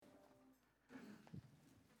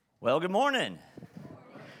Well, good morning.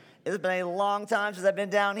 It's been a long time since I've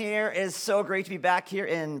been down here. It is so great to be back here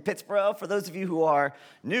in Pittsburgh. For those of you who are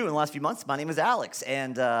new in the last few months, my name is Alex.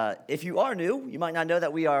 And if you are new, you might not know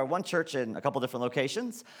that we are one church in a couple different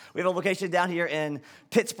locations. We have a location down here in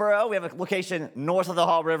Pittsburgh. We have a location north of the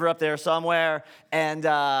Hall River up there somewhere. And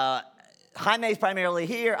Jaime's primarily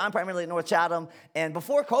here. I'm primarily at North Chatham. And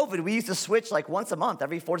before COVID, we used to switch like once a month,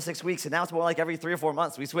 every 4 to 6 weeks. And now it's more like every 3 or 4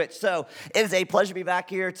 months we switch. So it is a pleasure to be back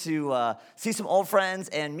here to see some old friends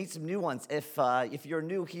and meet some new ones. If you're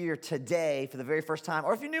new here today for the very first time,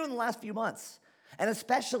 or if you're new in the last few months, and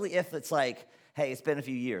especially if it's like, hey, it's been a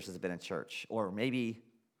few years since I've been in church, or maybe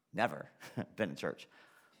never been in church.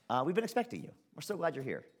 We've been expecting you. We're so glad you're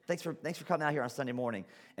here. Thanks for coming out here on Sunday morning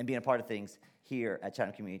and being a part of things here at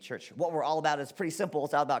Chatham Community Church. What we're all about is pretty simple.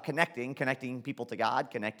 It's all about connecting people to God,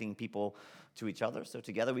 connecting people to each other, so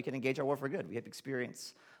together we can engage our world for good. We have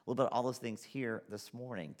experienced a little bit of all those things here this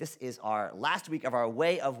morning. This is our last week of our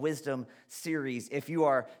Way of Wisdom series. If you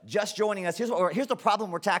are just joining us, here's the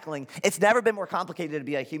problem we're tackling. It's never been more complicated to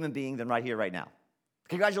be a human being than right here, right now.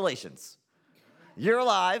 Congratulations. You're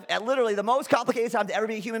alive at literally the most complicated time to ever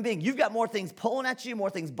be a human being. You've got more things pulling at you, more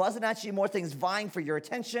things buzzing at you, more things vying for your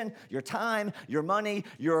attention, your time, your money,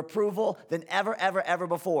 your approval than ever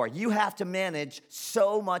before. You have to manage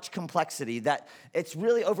so much complexity that it's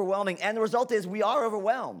really overwhelming. And the result is we are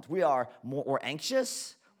overwhelmed. We're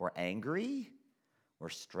anxious, we're angry, we're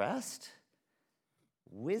stressed.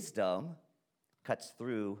 Wisdom cuts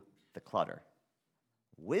through the clutter.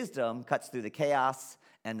 Wisdom cuts through the chaos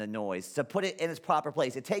and the noise to put it in its proper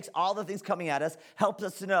place. It takes all the things coming at us, helps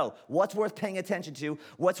us to know what's worth paying attention to,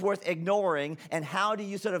 what's worth ignoring, and how do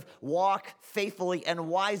you sort of walk faithfully and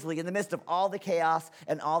wisely in the midst of all the chaos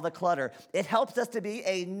and all the clutter. It helps us to be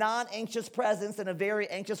a non-anxious presence in a very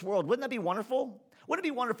anxious world. Wouldn't that be wonderful? Wouldn't it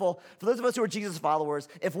be wonderful for those of us who are Jesus followers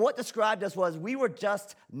if what described us was we were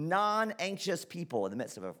just non-anxious people in the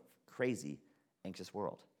midst of a crazy, anxious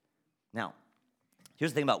world? Now,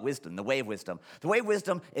 here's the thing about wisdom, the way of wisdom. The way of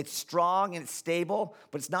wisdom, it's strong and it's stable,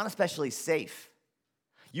 but it's not especially safe.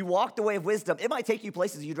 You walk the way of wisdom, it might take you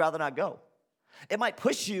places you'd rather not go. It might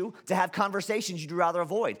push you to have conversations you'd rather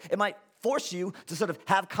avoid. It might force you to sort of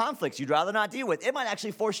have conflicts you'd rather not deal with. It might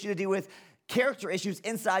actually force you to deal with character issues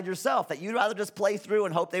inside yourself that you'd rather just play through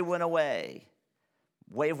and hope they went away.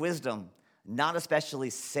 Way of wisdom, not especially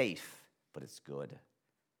safe, but it's good.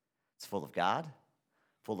 It's full of God,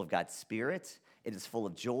 full of God's Spirit. It is full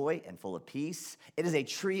of joy and full of peace. It is a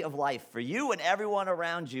tree of life for you and everyone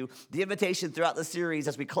around you. The invitation throughout the series,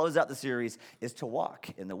 as we close out the series, is to walk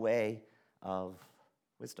in the way of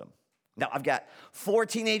wisdom. Now, I've got 4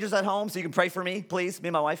 teenagers at home, so you can pray for me, please. Me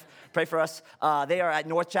and my wife, pray for us. They are at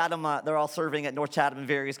North Chatham. They're all serving at North Chatham in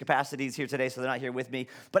various capacities here today, so they're not here with me.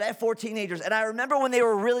 But I have 4 teenagers, and I remember when they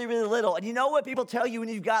were really, really little. And you know what people tell you when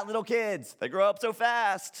you've got little kids? They grow up so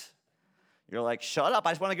fast. You're like, shut up, I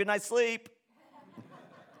just want a good night's sleep.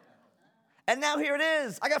 And now here it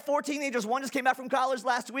is. I got 4 teenagers. One just came back from college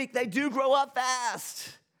last week. They do grow up fast.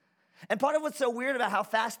 And part of what's so weird about how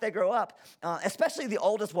fast they grow up, especially the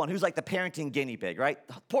oldest one, who's like the parenting guinea pig, right?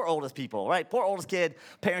 Poor oldest people, right? Poor oldest kid,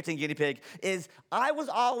 parenting guinea pig, is I was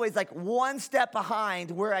always like one step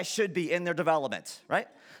behind where I should be in their development, right?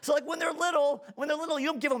 So like when they're little, you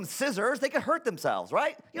don't give them scissors. They could hurt themselves,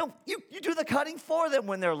 right? You do the cutting for them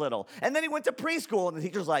when they're little. And then he went to preschool, and the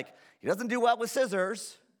teacher's like, he doesn't do well with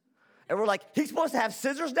scissors. And we're like, he's supposed to have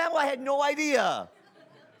scissors now? I had no idea.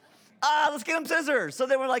 Let's get him scissors. So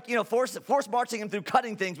they were like, force marching him through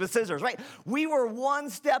cutting things with scissors, right? We were one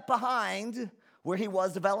step behind where he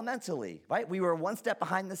was developmentally, right? We were one step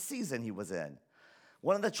behind the season he was in.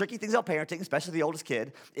 One of the tricky things about parenting, especially the oldest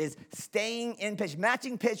kid, is staying in pitch,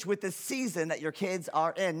 matching pitch with the season that your kids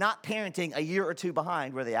are in, not parenting a year or 2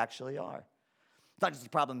 behind where they actually are. It's not just a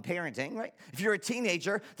problem in parenting, right? If you're a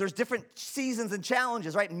teenager, there's different seasons and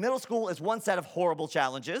challenges, right? Middle school is one set of horrible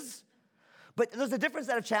challenges, but there's a different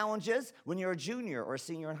set of challenges when you're a junior or a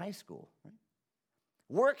senior in high school, right?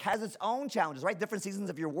 Work has its own challenges, right? Different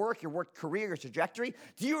seasons of your work career, your trajectory.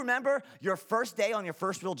 Do you remember your first day on your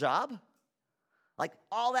first real job? Like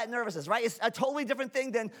all that nervousness, right? It's a totally different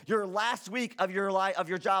thing than your last week of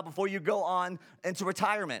your job before you go on into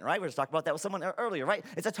retirement, right? We were just talking about that with someone earlier, right?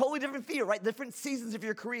 It's a totally different fear, right? Different seasons of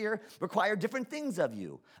your career require different things of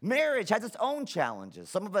you. Marriage has its own challenges.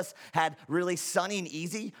 Some of us had really sunny and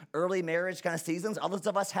easy early marriage kind of seasons. Others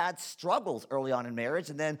of us had struggles early on in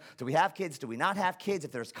marriage. And then do we have kids? Do we not have kids?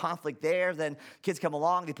 If there's conflict there, then kids come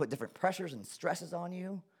along, they put different pressures and stresses on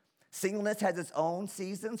you. Singleness has its own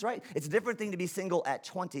seasons, right? It's a different thing to be single at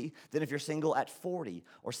 20 than if you're single at 40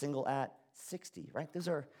 or single at 60, right? Those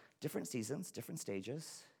are different seasons, different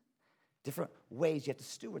stages. different ways you have to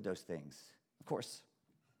steward those things. Of course,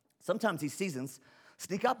 sometimes these seasons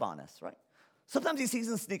sneak up on us, right? Sometimes these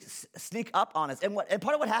seasons sneak up on us. And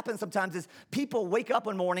part of what happens sometimes is people wake up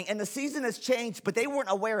one morning and the season has changed, but they weren't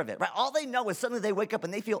aware of it, right? All they know is suddenly they wake up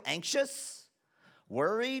and they feel anxious,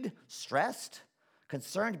 worried, stressed,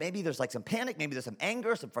 concerned. Maybe there's like some panic, maybe there's some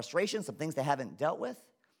anger, some frustration, some things they haven't dealt with.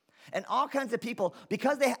 And all kinds of people,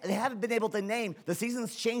 because they haven't been able to name the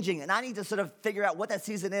season's changing, and I need to sort of figure out what that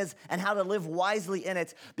season is and how to live wisely in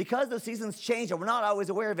it. Because those seasons change and we're not always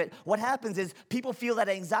aware of it, what happens is people feel that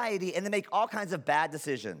anxiety and they make all kinds of bad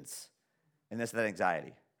decisions in that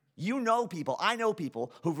anxiety. You know people, I know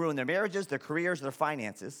people who've ruined their marriages, their careers, their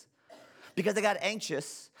finances because they got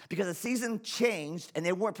anxious, because the season changed and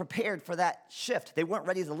they weren't prepared for that shift. They weren't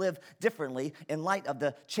ready to live differently in light of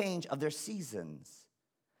the change of their seasons.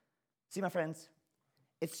 See, my friends,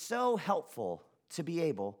 it's so helpful to be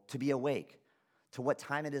able to be awake to what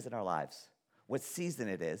time it is in our lives, what season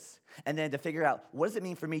it is, and then to figure out what does it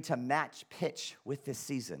mean for me to match pitch with this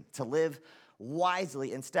season, to live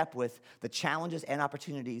wisely in step with the challenges and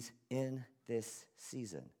opportunities in this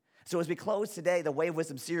season. So as we close today, the Way of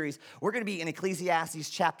Wisdom series, we're going to be in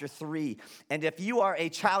Ecclesiastes chapter 3. And if you are a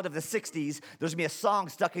child of the 60s, there's going to be a song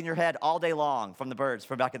stuck in your head all day long from the Byrds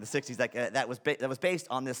from back in the 60s that was based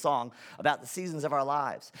on this song about the seasons of our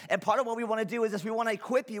lives. And part of what we want to do is this: we want to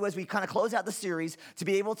equip you as we kind of close out the series to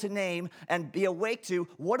be able to name and be awake to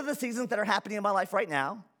what are the seasons that are happening in my life right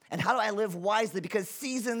now, and how do I live wisely, because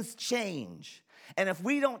seasons change. And if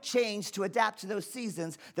we don't change to adapt to those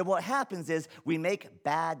seasons, then what happens is we make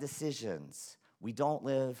bad decisions. We don't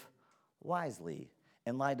live wisely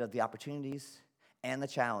in light of the opportunities and the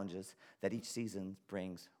challenges that each season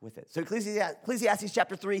brings with it. So Ecclesiastes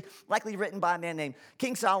chapter 3, likely written by a man named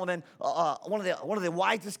King Solomon, one of the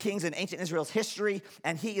wisest kings in ancient Israel's history,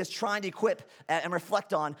 and he is trying to equip and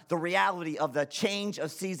reflect on the reality of the change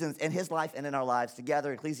of seasons in his life and in our lives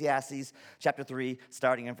together. Ecclesiastes chapter 3,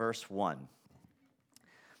 starting in verse 1.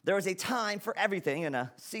 There is a time for everything and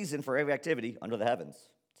a season for every activity under the heavens.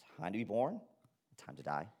 Time to be born, time to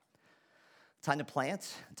die. Time to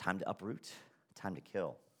plant, time to uproot, time to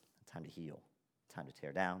kill, time to heal, time to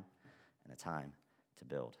tear down, and a time to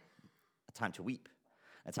build. A time to weep,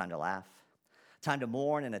 a time to laugh, time to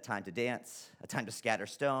mourn and a time to dance, a time to scatter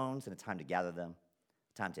stones and a time to gather them,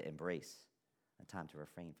 a time to embrace, a time to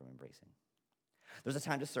refrain from embracing. There's a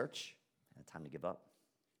time to search and a time to give up,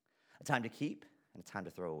 a time to keep and a time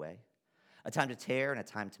to throw away, a time to tear and a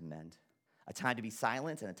time to mend, a time to be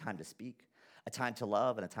silent and a time to speak, a time to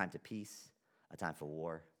love and a time to peace, a time for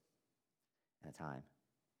war and a time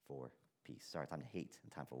for peace. Sorry, a time to hate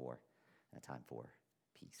and a time for war and a time for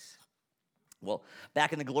peace. Well,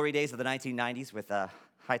 back in the glory days of the 1990s with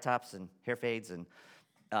high tops and hair fades and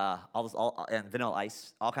and Vanilla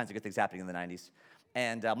Ice, all kinds of good things happening in the 90s.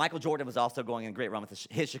 And Michael Jordan was also going in a great run with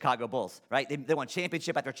his Chicago Bulls, right? They won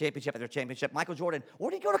championship after championship after championship. Michael Jordan,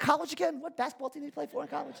 where did he go to college again? What basketball team did he play for in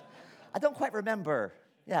college? I don't quite remember.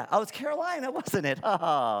 Yeah, I was Carolina, wasn't it?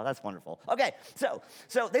 Oh, that's wonderful. Okay, so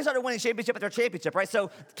they started winning championship after championship, right?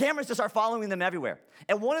 So cameras just start following them everywhere.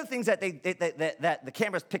 And one of the things that that the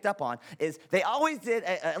cameras picked up on is they always did,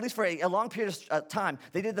 at least for a long period of time,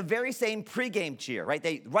 they did the very same pregame cheer, right?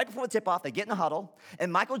 Right before the tip-off, they get in the huddle,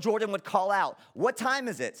 and Michael Jordan would call out, "What time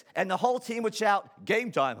is it?" And the whole team would shout,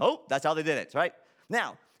 "Game time." Oh, that's how they did it, right?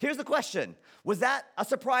 Now, here's the question. Was that a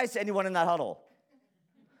surprise to anyone in that huddle?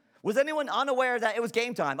 Was anyone unaware that it was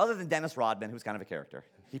game time, other than Dennis Rodman, who's kind of a character?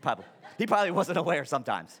 He probably wasn't aware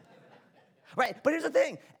sometimes. Right, but here's the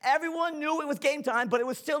thing. Everyone knew it was game time, but it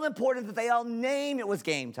was still important that they all name it was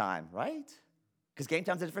game time, right? Because game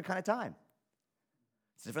time's a different kind of time.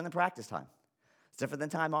 It's different than practice time. It's different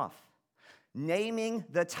than time off. Naming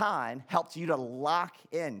the time helps you to lock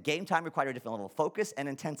in. Game time required a different level of focus and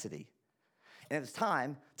intensity. And it was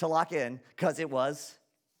time to lock in because it was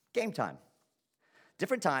game time.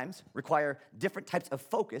 Different times require different types of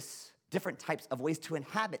focus, different types of ways to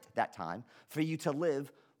inhabit that time for you to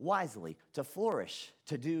live wisely, to flourish,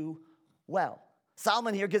 to do well.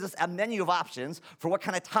 Solomon here gives us a menu of options for what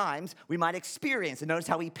kind of times we might experience. And notice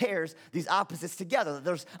how he pairs these opposites together.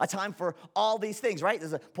 There's a time for all these things, right?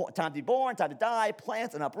 There's a time to be born, time to die,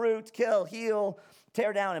 plant and uproot, kill, heal,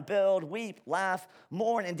 tear down and build, weep, laugh,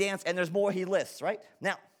 mourn and dance. And there's more he lists, right?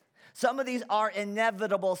 Now, some of these are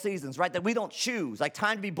inevitable seasons, right, that we don't choose, like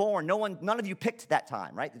time to be born. None of you picked that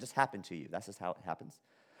time, right? It just happened to you. That's just how it happens.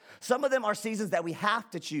 Some of them are seasons that we have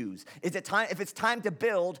to choose. If it's time to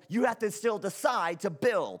build, you have to still decide to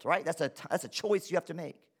build, right? That's a choice you have to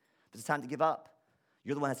make. If it's time to give up,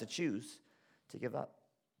 you're the one that has to choose to give up.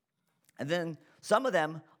 And then some of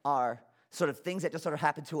them are sort of things that just sort of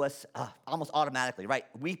happen to us almost automatically, right?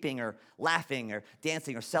 Weeping or laughing or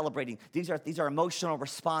dancing or celebrating. These are emotional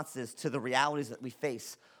responses to the realities that we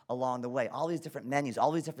face along the way. All these different menus,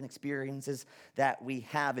 all these different experiences that we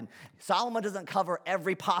have. And Solomon doesn't cover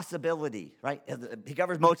every possibility, right? He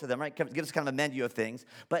covers most of them, right? Gives us kind of a menu of things.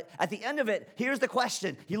 But at the end of it, here's the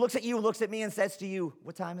question. He looks at you, looks at me, and says to you,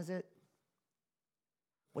 what time is it?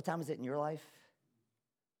 What time is it in your life?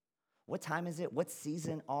 What time is it? What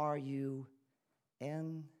season are you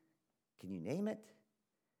in? Can you name it?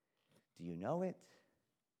 Do you know it?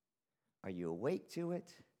 Are you awake to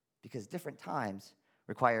it? Because different times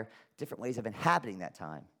require different ways of inhabiting that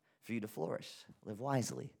time for you to flourish, live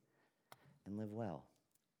wisely, and live well.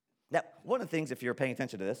 Now, one of the things, if you're paying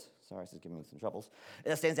attention to this, sorry, this is giving me some troubles,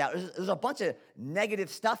 that stands out, there's a bunch of negative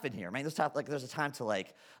stuff in here. Man, there's a time to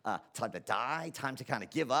time to die, time to kind of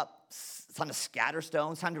give up, time to scatter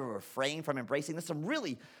stones, time to refrain from embracing. There's some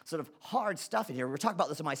really sort of hard stuff in here. We were talking about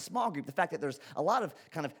this in my small group, the fact that there's a lot of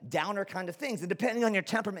kind of downer kind of things. And depending on your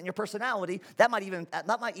temperament and your personality, that might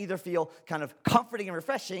either feel kind of comforting and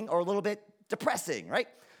refreshing or a little bit depressing, right?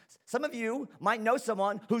 Some of you might know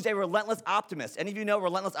someone who's a relentless optimist. Any of you know a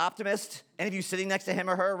relentless optimist? Any of you sitting next to him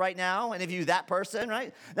or her right now? Any of you that person,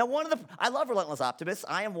 right? Now, I love relentless optimists.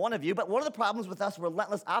 I am one of you. But one of the problems with us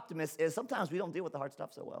relentless optimists is sometimes we don't deal with the hard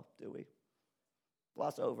stuff so well, do we?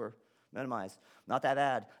 Gloss over, minimize. Not that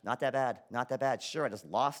bad, not that bad, not that bad. Sure, I just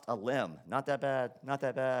lost a limb. Not that bad, not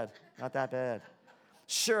that bad, not that bad.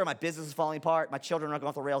 Sure, my business is falling apart. My children are going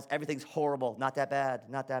off the rails. Everything's horrible. Not that bad,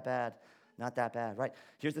 not that bad. Not that bad, right?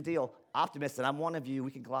 Here's the deal. Optimists, and I'm one of you, we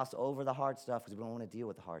can gloss over the hard stuff because we don't want to deal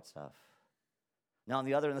with the hard stuff. Now, on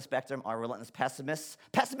the other end of the spectrum are relentless pessimists.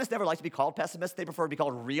 Pessimists never like to be called pessimists. They prefer to be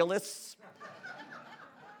called realists.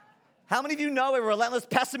 How many of you know a relentless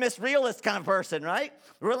pessimist, realist kind of person, right?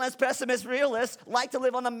 Relentless pessimist, realists like to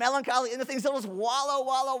live on the melancholy end of things. They'll just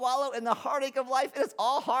wallow in the heartache of life. It is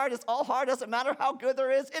all hard. It's all hard. Doesn't matter how good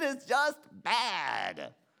there is. It is just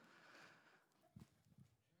bad.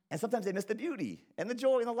 And sometimes they miss the beauty and the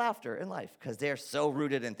joy and the laughter in life because they're so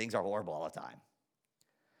rooted in things are horrible all the time.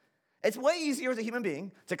 It's way easier as a human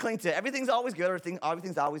being to cling to everything's always good or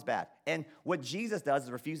everything's always bad. And what Jesus does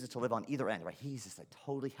is refuses to live on either end, right? He's just a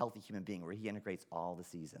totally healthy human being where he integrates all the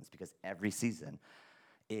seasons because every season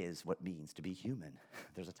is what it means to be human.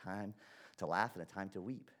 There's a time to laugh and a time to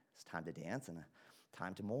weep. It's time to dance and a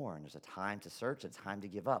time to mourn. There's a time to search and a time to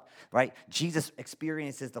give up, right? Jesus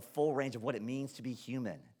experiences the full range of what it means to be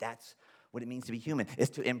human. That's what it means to be human, is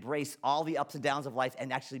to embrace all the ups and downs of life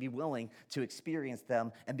and actually be willing to experience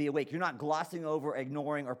them and be awake. You're not glossing over,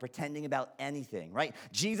 ignoring, or pretending about anything, right?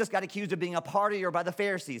 Jesus got accused of being a partier by the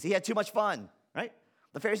Pharisees. He had too much fun, right?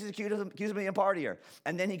 The Pharisees accused him of being a partier.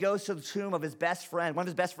 And then he goes to the tomb of his best friend, one of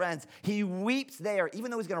his best friends. He weeps there.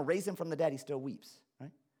 Even though he's going to raise him from the dead, he still weeps,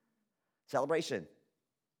 right? Celebration.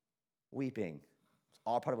 Weeping. It's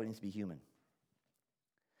all part of what it means to be human.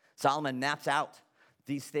 Solomon maps out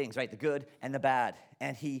these things, right? The good and the bad.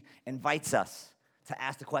 And he invites us to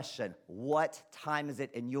ask the question, what time is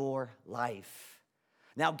it in your life?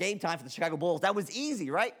 Now, game time for the Chicago Bulls, that was easy,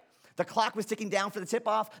 right? The clock was ticking down for the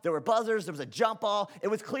tip-off. There were buzzers. There was a jump ball. It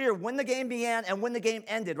was clear when the game began and when the game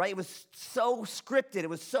ended, right? It was so scripted. It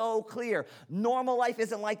was so clear. Normal life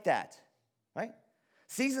isn't like that, right?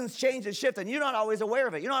 Seasons change and shift, and you're not always aware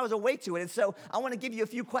of it. You're not always awake to it. And so I want to give you a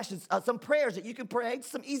few questions, some prayers that you can pray,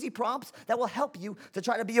 some easy prompts that will help you to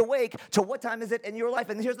try to be awake to what time is it in your life.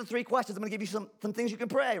 And here's the three questions. I'm going to give you some things you can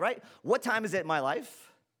pray, right? What time is it in my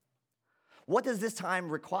life? What does this time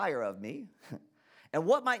require of me? And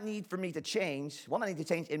what might need for me to change? What might need to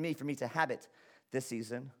change in me for me to habit this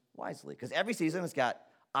season wisely? Because every season has got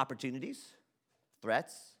opportunities,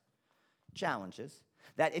 threats, challenges,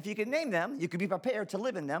 that if you can name them, you can be prepared to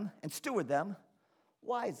live in them and steward them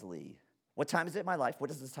wisely. What time is it in my life? What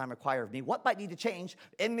does this time require of me? What might need to change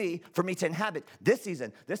in me for me to inhabit this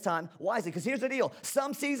season, this time wisely? Because here's the deal.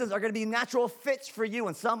 Some seasons are going to be natural fits for you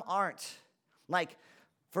and some aren't. Like,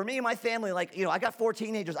 for me and my family, I got 4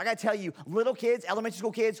 teenagers. I got to tell you, little kids, elementary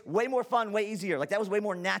school kids, way more fun, way easier. That was way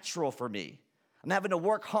more natural for me. I'm having to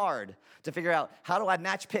work hard to figure out how do I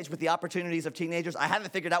match pitch with the opportunities of teenagers. I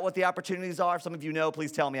haven't figured out what the opportunities are. If some of you know,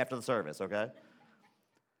 please tell me after the service, okay?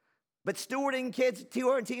 But stewarding kids,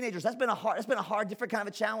 teenagers, that's been a hard, different kind of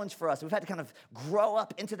a challenge for us. We've had to kind of grow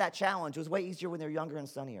up into that challenge. It was way easier when they're younger and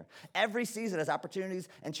sunnier. Every season has opportunities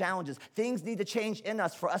and challenges. Things need to change in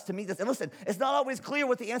us for us to meet this. And listen, it's not always clear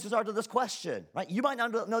what the answers are to this question, right? You might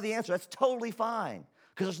not know the answer. That's totally fine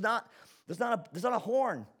because there's not a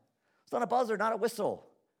horn. It's not a buzzer, not a whistle.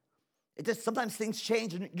 It just sometimes things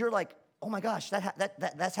change and you're like, oh my gosh,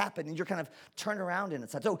 that's happened, and you're kind of turned around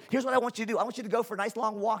inside. So here's what I want you to do. I want you to go for nice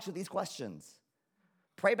long walks with these questions.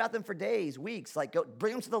 Pray about them for days, weeks. Like, go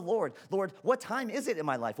bring them to the Lord. Lord, what time is it in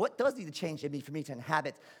my life? What does need to change in me for me to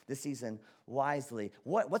inhabit this season wisely?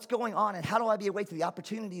 What's going on, and how do I be awake to the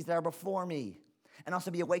opportunities that are before me? And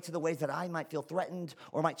also be awake to the ways that I might feel threatened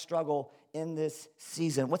or might struggle in this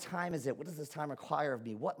season. What time is it? What does this time require of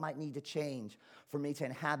me? What might need to change for me to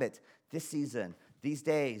inhabit this season, these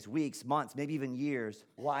days, weeks, months, maybe even years,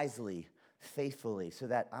 wisely, faithfully, so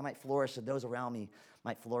that I might flourish and those around me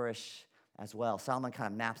might flourish as well. Solomon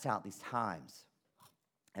kind of maps out these times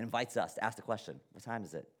and invites us to ask the question, what time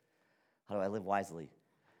is it? How do I live wisely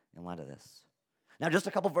in light of this? Now, just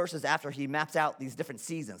a couple verses after he maps out these different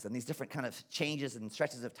seasons and these different kind of changes and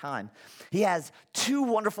stretches of time, he has two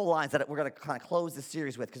wonderful lines that we're going to kind of close this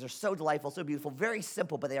series with because they're so delightful, so beautiful, very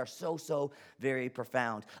simple, but they are so, so very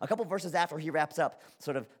profound. A couple verses after he wraps up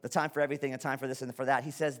sort of the time for everything and time for this and for that,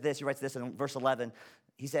 he says this, he writes this in verse 11.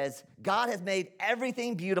 He says, God has made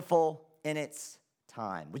everything beautiful in its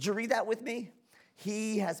time. Would you read that with me?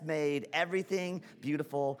 He has made everything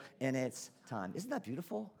beautiful in its time. Isn't that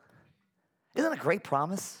beautiful? Isn't that a great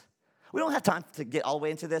promise? We don't have time to get all the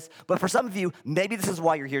way into this, but for some of you, maybe this is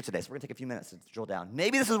why you're here today. So we're going to take a few minutes to drill down.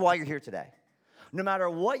 Maybe this is why you're here today. No matter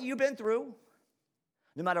what you've been through,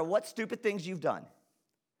 no matter what stupid things you've done,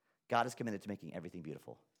 God is committed to making everything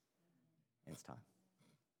beautiful in its time.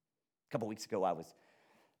 A couple weeks ago, I was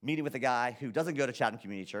meeting with a guy who doesn't go to Chatham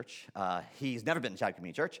Community Church. He's never been to Chatham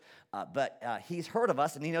Community Church, but he's heard of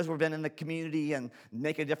us, and he knows we've been in the community and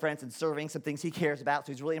making a difference and serving some things he cares about,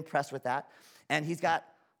 so he's really impressed with that. And he's got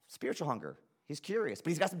spiritual hunger. He's curious, but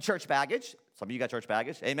he's got some church baggage. Some of you got church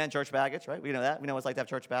baggage. Amen, church baggage, right? We know that. We know what it's like to have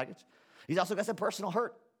church baggage. He's also got some personal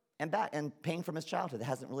hurt and pain from his childhood that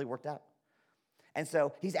hasn't really worked out. And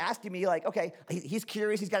so he's asking me, like, okay, he's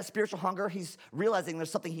curious. He's got a spiritual hunger. He's realizing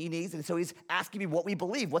there's something he needs. And so he's asking me what we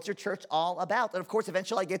believe. What's your church all about? And, of course,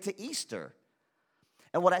 eventually I get to Easter.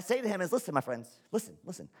 And what I say to him is, listen, my friends,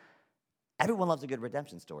 listen. Everyone loves a good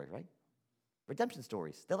redemption story, right? Redemption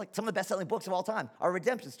stories. They're like some of the best-selling books of all time are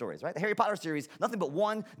redemption stories, right? The Harry Potter series, nothing but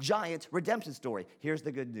one giant redemption story. Here's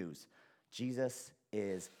the good news. Jesus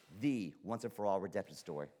is the once-and-for-all redemption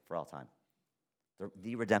story for all time.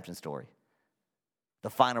 The redemption story. The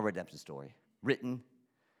final redemption story, written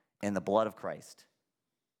in the blood of Christ.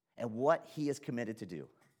 And what he is committed to do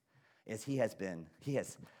is he has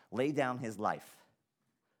laid down his life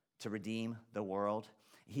to redeem the world.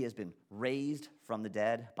 He has been raised from the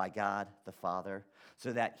dead by God the Father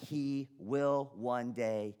so that he will one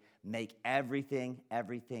day make everything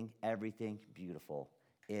beautiful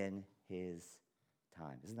in his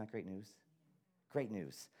time. Isn't that great news? Great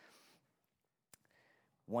news.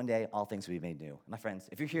 One day, all things will be made new. My friends,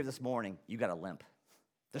 if you're here this morning, you got a limp.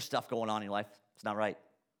 There's stuff going on in your life. It's not right.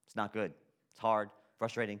 It's not good. It's hard,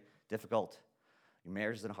 frustrating, difficult. Your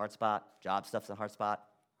marriage is in a hard spot. Job stuff's in a hard spot.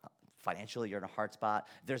 Financially, you're in a hard spot.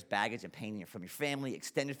 There's baggage and pain from your family,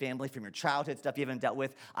 extended family, from your childhood, stuff you haven't dealt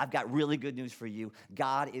with. I've got really good news for you.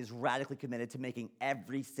 God is radically committed to making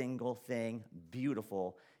every single thing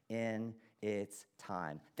beautiful in its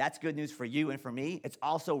time. That's good news for you and for me. It's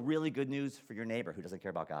also really good news for your neighbor who doesn't care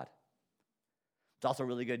about God. It's also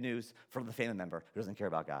really good news for the family member who doesn't care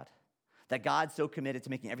about God. That God's so committed to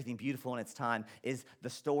making everything beautiful in its time is the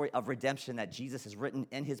story of redemption that Jesus has written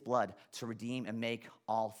in his blood to redeem and make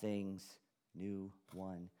all things new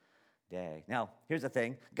one day. Now, here's the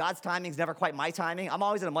thing. God's timing is never quite my timing. I'm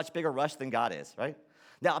always in a much bigger rush than God is, right?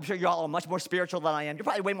 Now, I'm sure you all are much more spiritual than I am. You're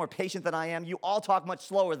probably way more patient than I am. You all talk much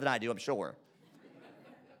slower than I do, I'm sure.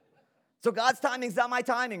 So God's timing is not my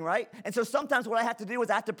timing, right? And so sometimes what I have to do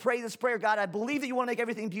is I have to pray this prayer. God, I believe that you want to make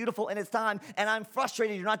everything beautiful in its time, and I'm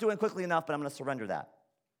frustrated you're not doing it quickly enough, but I'm going to surrender that,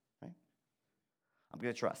 right? I'm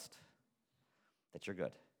going to trust that you're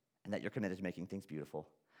good and that you're committed to making things beautiful.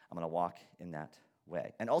 I'm going to walk in that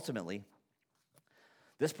way. And ultimately,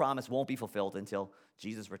 this promise won't be fulfilled until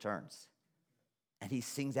Jesus returns. And he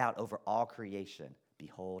sings out over all creation,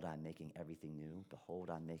 behold, I'm making everything new.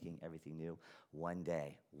 Behold, I'm making everything new. One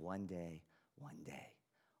day,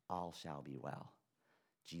 all shall be well.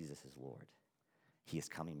 Jesus is Lord. He is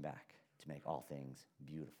coming back to make all things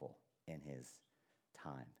beautiful in his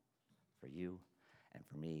time for you and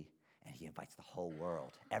for me. And he invites the whole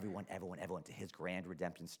world, everyone to his grand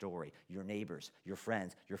redemption story. Your neighbors, your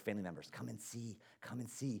friends, your family members. Come and see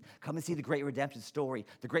the great redemption story,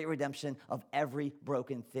 the great redemption of every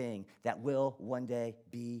broken thing that will one day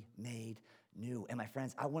be made new. And my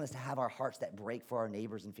friends, I want us to have our hearts that break for our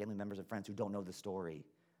neighbors and family members and friends who don't know the story.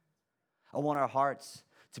 I want our hearts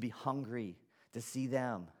to be hungry to see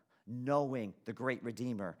them knowing the great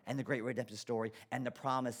Redeemer and the great redemption story and the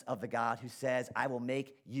promise of the God who says, I will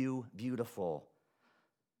make you beautiful.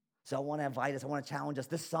 So I want to invite us, I want to challenge us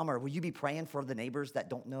this summer. Will you be praying for the neighbors that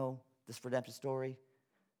don't know this redemption story?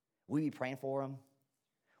 Will you be praying for them?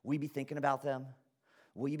 Will you be thinking about them?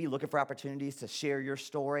 Will you be looking for opportunities to share your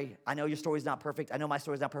story? I know your story's not perfect. I know my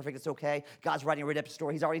story's not perfect. It's okay. God's writing a redemption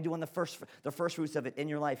story. He's already doing the first fruits of it in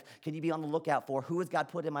your life. Can you be on the lookout for who has God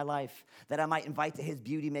put in my life that I might invite to his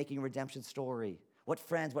beauty-making redemption story? What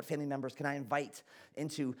friends, what family members can I invite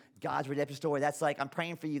into God's redemption story? That's like, I'm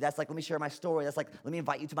praying for you. That's like, let me share my story. That's like, let me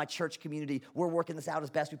invite you to my church community. We're working this out as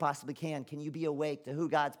best we possibly can. Can you be awake to who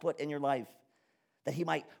God's put in your life that he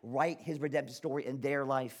might write his redemption story in their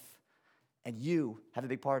life? And you have a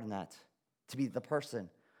big part in that, to be the person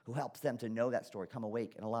who helps them to know that story, come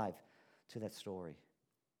awake and alive to that story.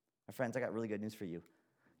 My friends, I got really good news for you.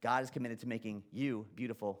 God is committed to making you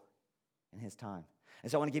beautiful in his time.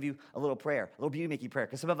 And so I want to give you a little prayer, a little beauty-making prayer,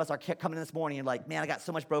 because some of us are coming in this morning and like, man, I got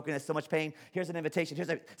so much brokenness, so much pain. Here's an invitation. Here's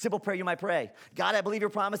a simple prayer you might pray. God, I believe your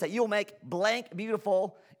promise that you'll make blank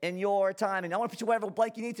beautiful in your time. And I want to put you whatever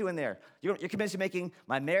blank you need to in there. You're committed to making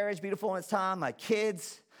my marriage beautiful in its time, my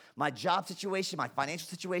kids, my job situation, my financial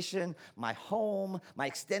situation, my home, my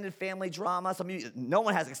extended family drama. Some of you, no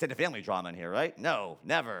one has extended family drama in here, right? No,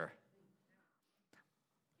 never.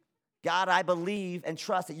 God, I believe and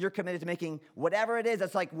trust that you're committed to making whatever it is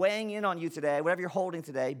that's like weighing in on you today, whatever you're holding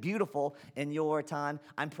today, beautiful in your time.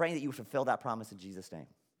 I'm praying that you fulfill that promise in Jesus' name.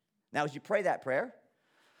 Now, as you pray that prayer,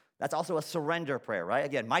 that's also a surrender prayer, right?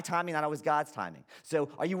 Again, my timing, not always God's timing. So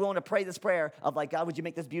are you willing to pray this prayer of like, God, would you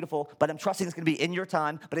make this beautiful? But I'm trusting it's going to be in your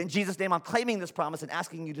time. But in Jesus' name, I'm claiming this promise and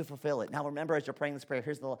asking you to fulfill it. Now remember, as you're praying this prayer,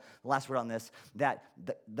 here's the last word on this, that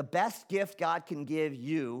the best gift God can give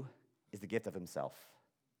you is the gift of himself.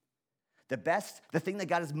 The thing that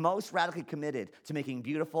God is most radically committed to making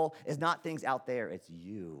beautiful is not things out there, it's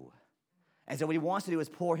you. And so what he wants to do is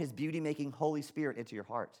pour his beauty-making Holy Spirit into your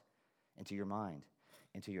heart, into your mind,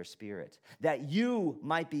 into your spirit, that you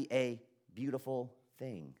might be a beautiful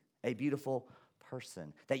thing, a beautiful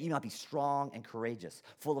person, that you might be strong and courageous,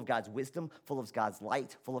 full of God's wisdom, full of God's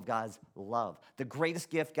light, full of God's love. The greatest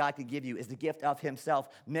gift God could give you is the gift of himself,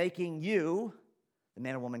 making you the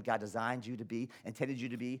man or woman God designed you to be, intended you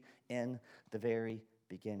to be in the very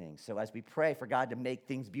beginning. So as we pray for God to make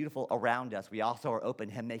things beautiful around us, we also are open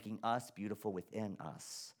to him making us beautiful within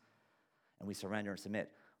us. And we surrender and submit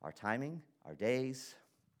our timing, our days.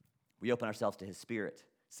 We open ourselves to his spirit.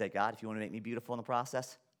 Say, God, if you want to make me beautiful in the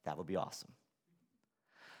process, that would be awesome.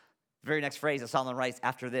 The very next phrase that Solomon writes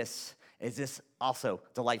after this is this also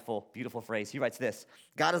delightful, beautiful phrase. He writes this: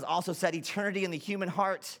 God has also set eternity in the human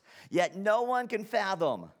heart, yet no one can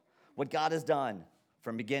fathom what God has done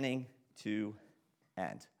from beginning to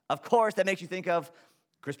end. Of course, that makes you think of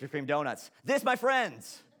Krispy Kreme donuts. This, my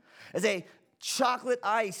friends, is a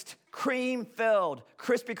chocolate-iced, cream-filled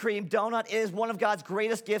Krispy Kreme donut. It is one of God's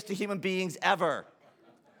greatest gifts to human beings ever.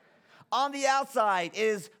 On the outside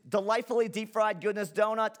is delightfully deep-fried goodness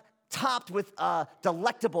donut, topped with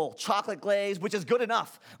delectable chocolate glaze, which is good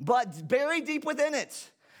enough, but buried deep within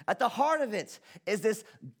it, at the heart of it, is this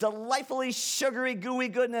delightfully sugary, gooey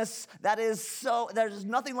goodness that is there's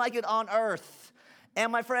nothing like it on earth.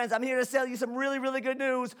 And my friends, I'm here to tell you some really, really good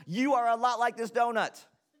news. You are a lot like this donut.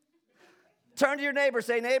 Turn to your neighbor,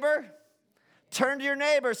 say, neighbor. Turn to your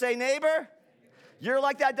neighbor, say, neighbor. You're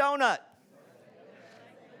like that donut.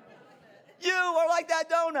 You are like that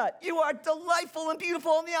donut. You are delightful and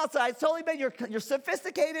beautiful on the outside. It's totally bad. You're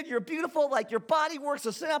sophisticated. You're beautiful. Like your body works. The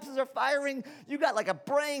synapses are firing. You got like a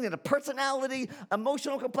brain and a personality,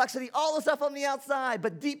 emotional complexity, all the stuff on the outside.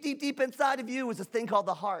 But deep, deep, deep inside of you is this thing called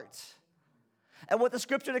the heart. And what the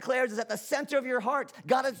scripture declares is at the center of your heart,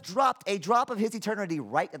 God has dropped a drop of his eternity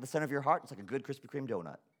right at the center of your heart. It's like a good Krispy Kreme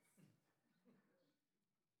donut.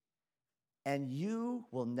 And you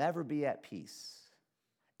will never be at peace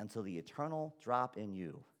until the eternal drop in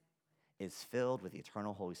you is filled with the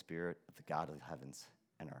eternal Holy Spirit of the God of the heavens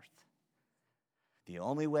and earth. The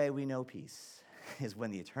only way we know peace is when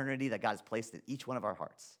the eternity that God has placed in each one of our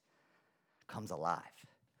hearts comes alive,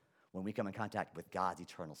 when we come in contact with God's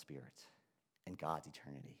eternal spirit and God's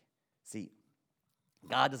eternity. See,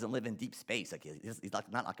 God doesn't live in deep space. He's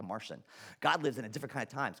not like a Martian. God lives in a different kind of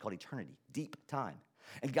time. It's called eternity, deep time.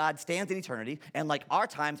 And God stands in eternity, and like our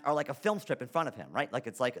times are like a film strip in front of him, right? Like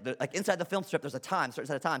it's like inside the film strip, there's a time, certain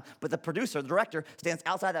set of time, but the producer, the director, stands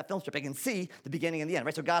outside that film strip and can see the beginning and the end,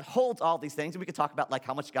 right? So God holds all these things, and we could talk about like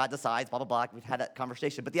how much God decides, blah, blah, blah. We've had that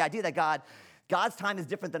conversation. But the idea that God's time is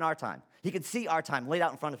different than our time. He can see our time laid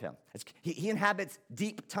out in front of him. He inhabits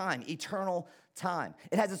deep time, eternal time.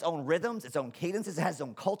 It has its own rhythms, its own cadences, it has its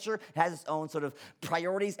own culture, it has its own sort of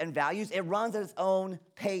priorities and values. It runs at its own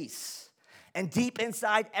pace. And deep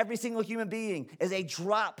inside every single human being is a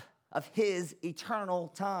drop of his eternal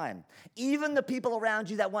time. Even the people around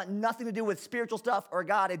you that want nothing to do with spiritual stuff or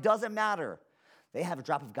God, it doesn't matter. They have a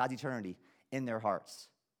drop of God's eternity in their hearts.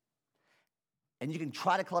 And you can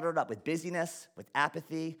try to clutter it up with busyness, with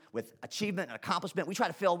apathy, with achievement and accomplishment. We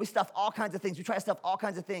stuff all kinds of things. We try to stuff all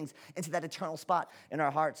kinds of things into that eternal spot in our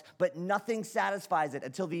hearts. But nothing satisfies it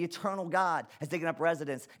until the eternal God has taken up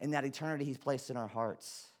residence in that eternity he's placed in our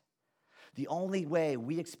hearts. The only way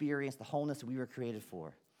we experience the wholeness we were created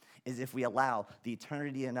for is if we allow the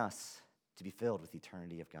eternity in us to be filled with the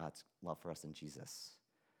eternity of God's love for us in Jesus.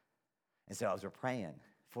 And so as we're praying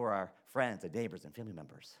for our friends and neighbors and family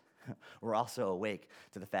members, we're also awake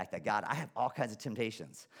to the fact that, God, I have all kinds of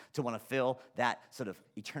temptations to want to fill that sort of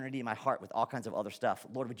eternity in my heart with all kinds of other stuff.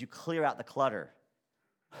 Lord, would you clear out the clutter?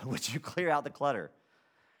 Would you clear out the clutter?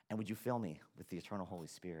 And would you fill me with the eternal Holy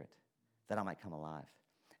Spirit that I might come alive?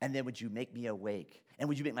 And then would you make me awake? And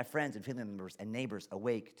would you make my friends and family members and neighbors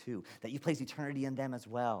awake too? That you place eternity in them as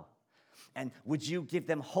well. And would you give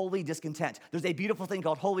them holy discontent? There's a beautiful thing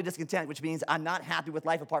called holy discontent, which means I'm not happy with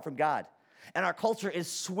life apart from God. And our culture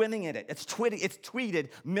is swimming in it. It's tweeted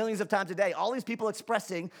millions of times a day. All these people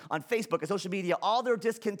expressing on Facebook and social media all their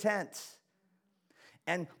discontent.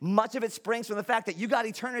 And much of it springs from the fact that you got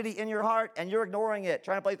eternity in your heart and you're ignoring it,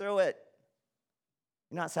 trying to play through it.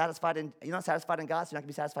 You're not satisfied in God, so you're not going to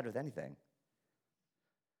be satisfied with anything.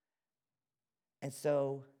 And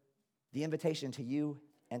so the invitation to you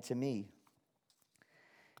and to me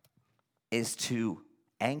is to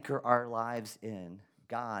anchor our lives in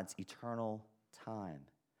God's eternal time.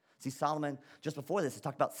 See, Solomon, just before this, has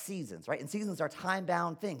talked about seasons, right? And seasons are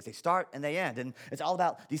time-bound things. They start and they end. And it's all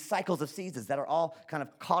about these cycles of seasons that are all kind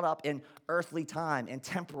of caught up in earthly time and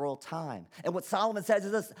temporal time. And what Solomon says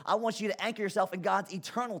is this: I want you to anchor yourself in God's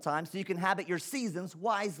eternal time so you can inhabit your seasons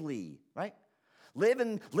wisely, right? Live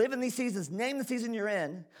in these seasons. Name the season you're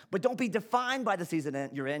in, but don't be defined by the season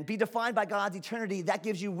you're in. Be defined by God's eternity. That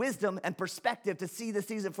gives you wisdom and perspective to see the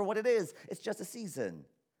season for what it is. It's just a season.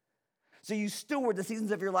 So you steward the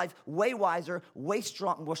seasons of your life way wiser,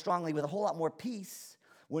 more strongly, with a whole lot more peace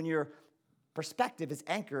when your perspective is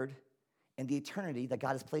anchored in the eternity that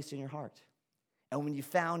God has placed in your heart. And when you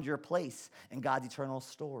found your place in God's eternal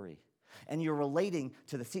story. And you're relating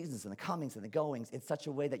to the seasons and the comings and the goings in such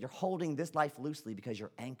a way that you're holding this life loosely because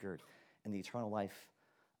you're anchored in the eternal life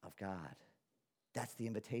of God. That's the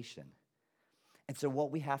invitation. And so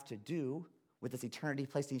what we have to do with this eternity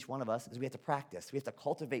placed in each one of us is we have to practice. We have to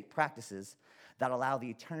cultivate practices that allow the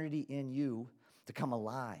eternity in you to come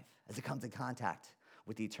alive as it comes in contact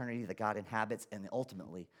with the eternity that God inhabits and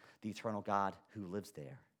ultimately the eternal God who lives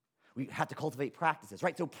there. We have to cultivate practices,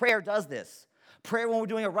 right? So prayer does this. Prayer, when we're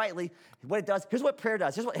doing it rightly, what it does, here's what prayer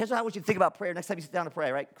does. Here's how I want you to think about prayer next time you sit down to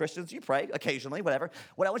pray, right? Christians, you pray occasionally, whatever.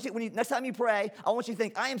 What I want you, next time you pray, I want you to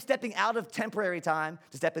think, I am stepping out of temporary time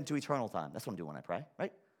to step into eternal time. That's what I'm doing when I pray,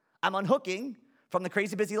 right? I'm unhooking from the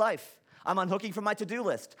crazy busy life. I'm unhooking from my to-do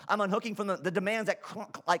list. I'm unhooking from the demands that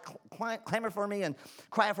clamor for me and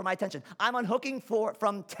cry out for my attention. I'm unhooking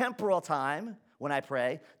from temporal time when I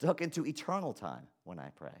pray to hook into eternal time when I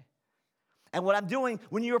pray. And what I'm doing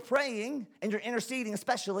when you're praying and you're interceding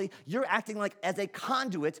especially, you're acting like as a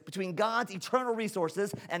conduit between God's eternal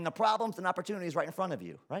resources and the problems and opportunities right in front of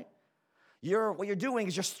you, right? What you're doing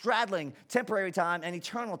is you're straddling temporary time and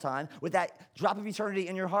eternal time with that drop of eternity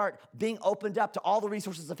in your heart being opened up to all the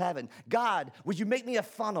resources of heaven. God, would you make me a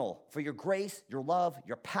funnel for your grace, your love,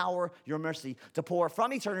 your power, your mercy to pour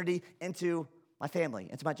from eternity into my family,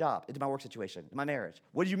 into my job, into my work situation, in my marriage?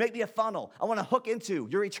 Would you make me a funnel? I want to hook into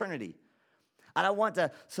your eternity. And I want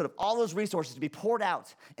sort of all those resources to be poured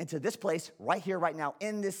out into this place right here, right now,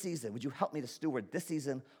 in this season. Would you help me to steward this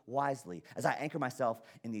season wisely as I anchor myself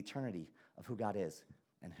in the eternity of who God is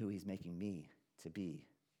and who he's making me to be?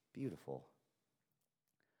 Beautiful.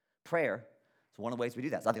 Prayer is one of the ways we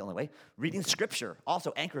do that. It's not the only way. Reading Scripture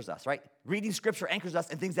also anchors us, right? Reading Scripture anchors us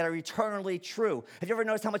in things that are eternally true. Have you ever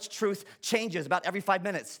noticed how much truth changes about every 5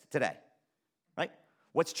 minutes today, right?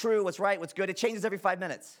 What's true, what's right, what's good, it changes every 5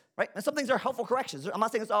 minutes, right? And some things are helpful corrections. I'm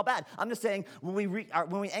not saying it's all bad. I'm just saying when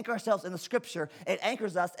we anchor ourselves in the Scripture, it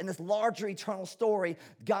anchors us in this larger eternal story.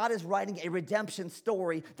 God is writing a redemption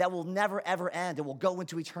story that will never, ever end. It will go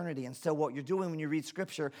into eternity. And so what you're doing when you read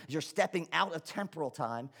Scripture is you're stepping out of temporal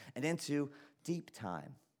time and into deep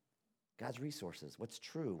time. God's resources, what's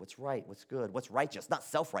true, what's right, what's good, what's righteous, not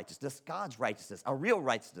self-righteousness, God's righteousness, a real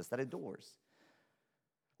righteousness that endures.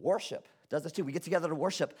 Worship does this too. We get together to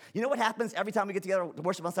worship. You know what happens every time we get together to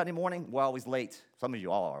worship on Sunday morning? We're always late. Some of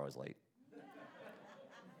you all are always late.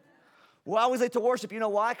 We're always late to worship. You know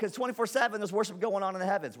why? Because 24/7, there's worship going on in the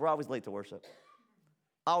heavens. We're always late to worship.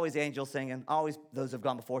 Always angels singing. Always those who have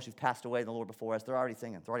gone before us, who've passed away in the Lord before us. They're already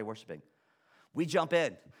singing. They're already worshiping. We jump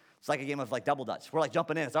in. It's like a game of like double dutch. We're like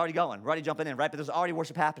jumping in. It's already going. We're already jumping in, right? But there's already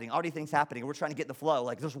worship happening. Already things happening. We're trying to get in the flow.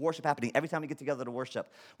 Like there's worship happening. Every time we get together to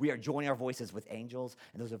worship, we are joining our voices with angels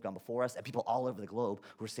and those who have gone before us and people all over the globe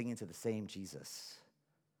who are singing to the same Jesus.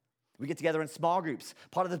 We get together in small groups.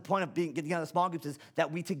 Part of the point of getting together in small groups is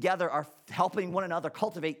that we together are helping one another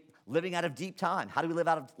cultivate living out of deep time. How do we live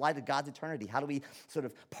out of light of God's eternity? How do we sort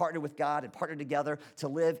of partner with God and partner together to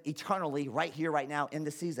live eternally right here, right now in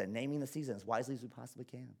the season, naming the season as wisely as we possibly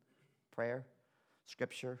can? Prayer,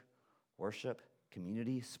 scripture, worship,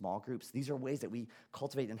 community, small groups. These are ways that we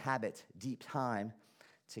cultivate and inhabit deep time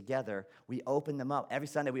together. We open them up. Every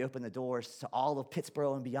Sunday we open the doors to all of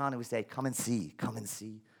Pittsburgh and beyond, and we say, come and see, come and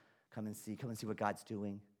see, come and see, come and see what God's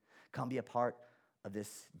doing. Come be a part of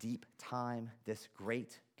this deep time, this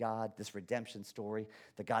great God, this redemption story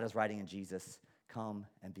that God is writing in Jesus. Come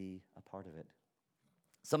and be a part of it.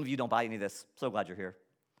 Some of you don't buy any of this. So glad you're here.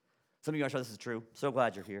 Some of you aren't sure this is true. So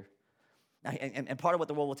glad you're here. And part of what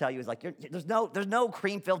the world will tell you is like, there's no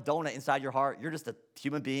cream-filled donut inside your heart. You're just a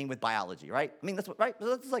human being with biology, right? I mean, that's what, right?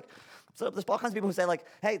 That's like, so there's all kinds of people who say like,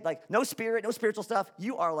 hey, like no spirit, no spiritual stuff.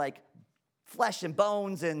 You are like flesh and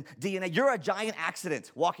bones and DNA. You're a giant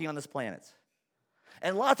accident walking on this planet.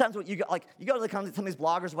 And a lot of times what you go to some of these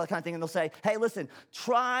bloggers or that kind of thing, and they'll say, hey, listen,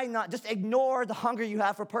 just ignore the hunger you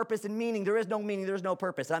have for purpose and meaning. There is no meaning, there is no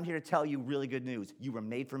purpose. And I'm here to tell you really good news. You were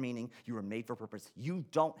made for meaning, you were made for purpose. You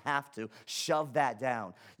don't have to shove that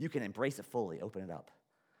down. You can embrace it fully, open it up.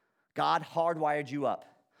 God hardwired you up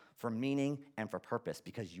for meaning and for purpose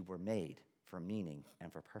because you were made for meaning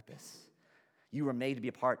and for purpose. You were made to be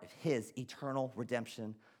a part of his eternal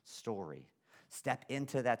redemption story. Step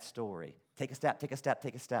into that story. Take a step, take a step,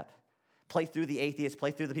 take a step. Play through the atheists,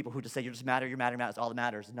 play through the people who just say, you're just matter, it's all that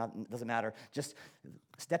matters, it doesn't matter. Just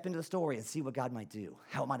step into the story and see what God might do,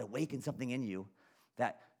 how it might awaken something in you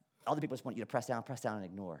that other people just want you to press down and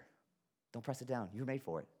ignore. Don't press it down. You're made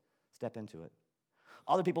for it. Step into it.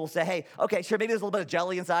 Other people will say, hey, okay, sure, maybe there's a little bit of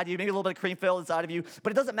jelly inside of you, maybe a little bit of cream filled inside of you,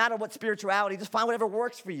 but it doesn't matter what spirituality, just find whatever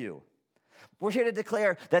works for you. We're here to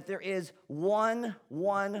declare that there is one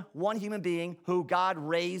human being who God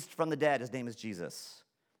raised from the dead. His name is Jesus.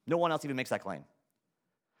 No one else even makes that claim.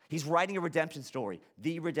 He's writing a redemption story,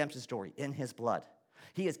 the redemption story in his blood.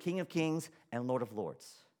 He is King of Kings and Lord of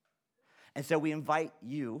Lords. And so we invite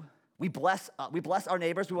you. We bless our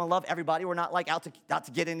neighbors. We want to love everybody. We're not like out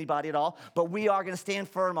to get anybody at all. But we are going to stand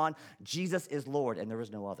firm on Jesus is Lord and there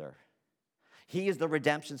is no other. He is the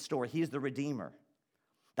redemption story. He is the Redeemer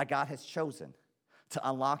that God has chosen to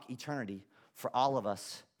unlock eternity for all of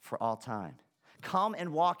us for all time. Come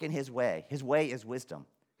and walk in his way. His way is wisdom.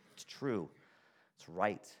 It's true. It's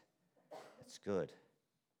right. It's good.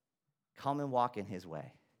 Come and walk in his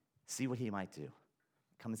way. See what he might do.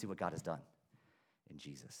 Come and see what God has done in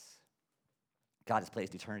Jesus. God has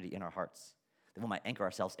placed eternity in our hearts, that we might anchor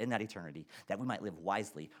ourselves in that eternity, that we might live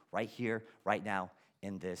wisely right here, right now,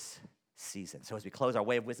 in this season. So as we close our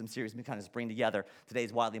Way of Wisdom series, we kind of just bring together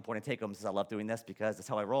today's wildly important take-homes. I love doing this because that's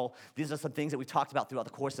how I roll. These are some things that we've talked about throughout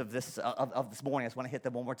the course of this morning. I just want to hit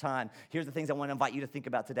them one more time. Here's the things I want to invite you to think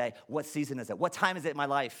about today. What season is it? What time is it in my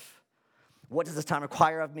life? What does this time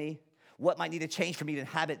require of me? What might need to change for me to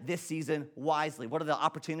inhabit this season wisely? What are the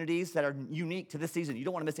opportunities that are unique to this season? You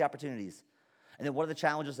don't want to miss the opportunities. And then what are the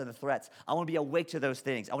challenges and the threats? I want to be awake to those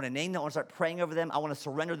things. I want to name them. I want to start praying over them. I want to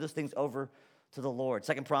surrender those things over to the Lord.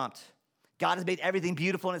 Second prompt. God has made everything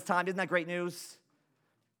beautiful in its time. Isn't that great news?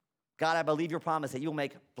 God, I believe your promise that you'll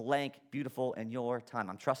make blank beautiful in your time.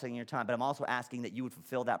 I'm trusting in your time, but I'm also asking that you would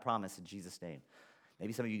fulfill that promise in Jesus' name.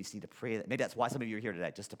 Maybe some of you just need to pray that. Maybe that's why some of you are here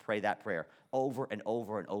today, just to pray that prayer over and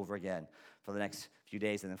over and over again for the next few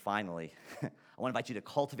days. And then finally, I want to invite you to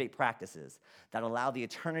cultivate practices that allow the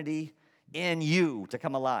eternity in you to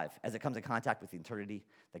come alive as it comes in contact with the eternity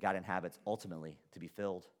that God inhabits, ultimately to be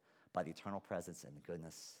filled by the eternal presence and the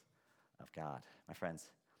goodness of God. My friends,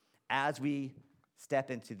 as we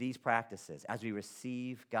step into these practices, as we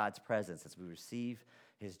receive God's presence, as we receive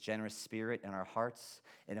his generous spirit in our hearts,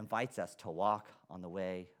 it invites us to walk on the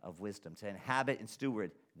way of wisdom, to inhabit and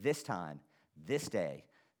steward this time, this day,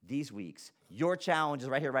 these weeks. Your challenge is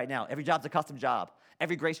right here, right now. Every job's a custom job.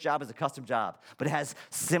 Every grace job is a custom job, but it has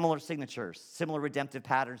similar signatures, similar redemptive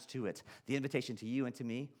patterns to it. The invitation to you and to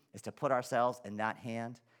me is to put ourselves in that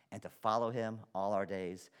hand and to follow him all our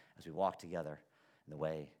days as we walk together in the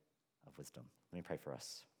way of wisdom. Let me pray for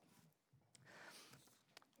us.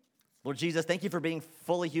 Lord Jesus, thank you for being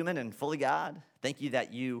fully human and fully God. Thank you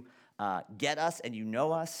that you get us and you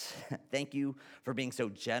know us. Thank you for being so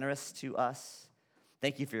generous to us.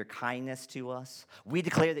 Thank you for your kindness to us. We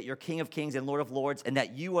declare that you're King of Kings and Lord of Lords, and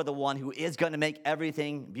that you are the one who is going to make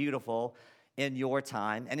everything beautiful in your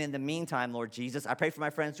time. And in the meantime, Lord Jesus, I pray for my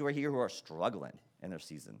friends who are here who are struggling in their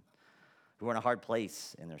season, who are in a hard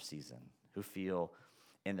place in their season, who feel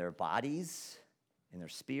in their bodies, in their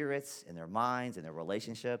spirits, in their minds, in their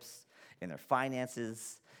relationships, in their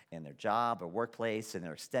finances, in their job or workplace, in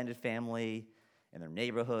their extended family, in their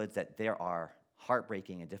neighborhoods, that there are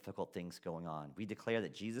heartbreaking and difficult things going on. We declare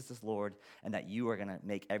that Jesus is Lord and that you are going to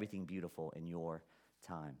make everything beautiful in your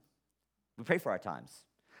time. We pray for our times.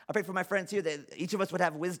 I pray for my friends here that each of us would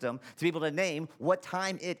have wisdom to be able to name what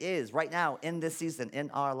time it is right now in this season in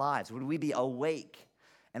our lives. Would we be awake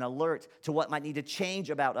and alert to what might need to change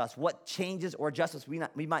about us, what changes or adjustments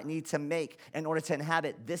we might need to make in order to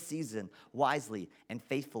inhabit this season wisely and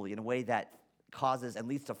faithfully in a way that causes and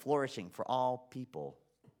leads to flourishing for all people.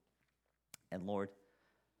 And Lord,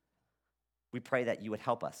 we pray that you would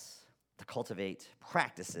help us to cultivate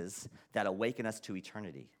practices that awaken us to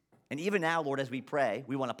eternity. And even now, Lord, as we pray,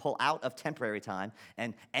 we want to pull out of temporary time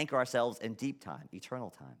and anchor ourselves in deep time, eternal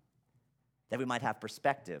time, that we might have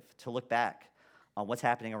perspective to look back on what's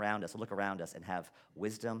happening around us, to look around us and have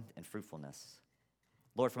wisdom and fruitfulness.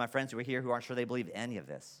 Lord, for my friends who are here who aren't sure they believe any of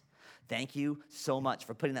this, thank you so much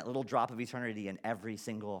for putting that little drop of eternity in every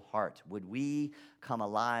single heart. Would we come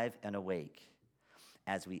alive and awake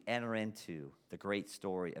as we enter into the great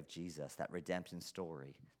story of Jesus, that redemption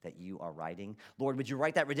story that you are writing? Lord, would you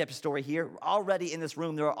write that redemption story here? Already in this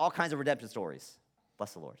room, there are all kinds of redemption stories.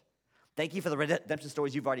 Bless the Lord. Thank you for the redemption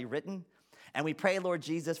stories you've already written. And we pray, Lord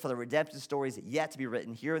Jesus, for the redemption stories yet to be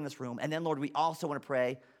written here in this room. And then, Lord, we also want to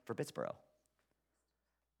pray for Pittsboro.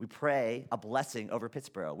 We pray a blessing over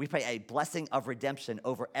Pittsboro. We pray a blessing of redemption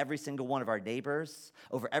over every single one of our neighbors,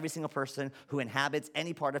 over every single person who inhabits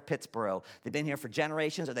any part of Pittsboro. They've been here for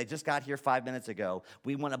generations, or they just got here 5 minutes ago.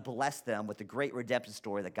 We want to bless them with the great redemption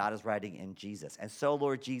story that God is writing in Jesus. And so,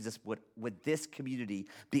 Lord Jesus, would this community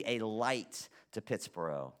be a light to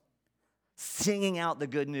Pittsboro, singing out the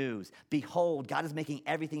good news. Behold, God is making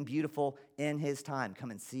everything beautiful in his time. Come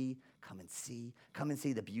and see, come and see, come and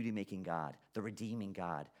see the beauty-making God, the redeeming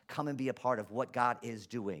God. Come and be a part of what God is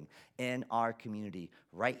doing in our community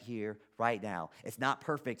right here, right now. It's not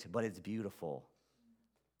perfect, but it's beautiful.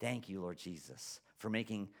 Thank you, Lord Jesus, for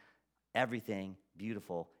making everything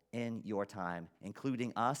beautiful in your time,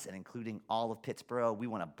 including us and including all of Pittsboro. We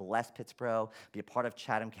want to bless Pittsboro, be a part of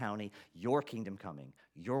Chatham County, your kingdom coming,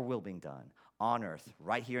 your will being done on earth,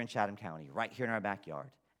 right here in Chatham County, right here in our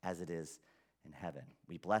backyard, as it is in heaven.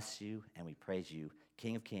 We bless you and we praise you,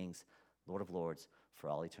 King of Kings, Lord of Lords, for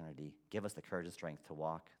all eternity. Give us the courage and strength to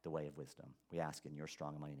walk the way of wisdom. We ask in your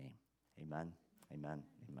strong and mighty name. Amen, amen,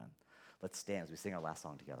 amen. Let's stand as we sing our last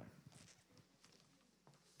song together.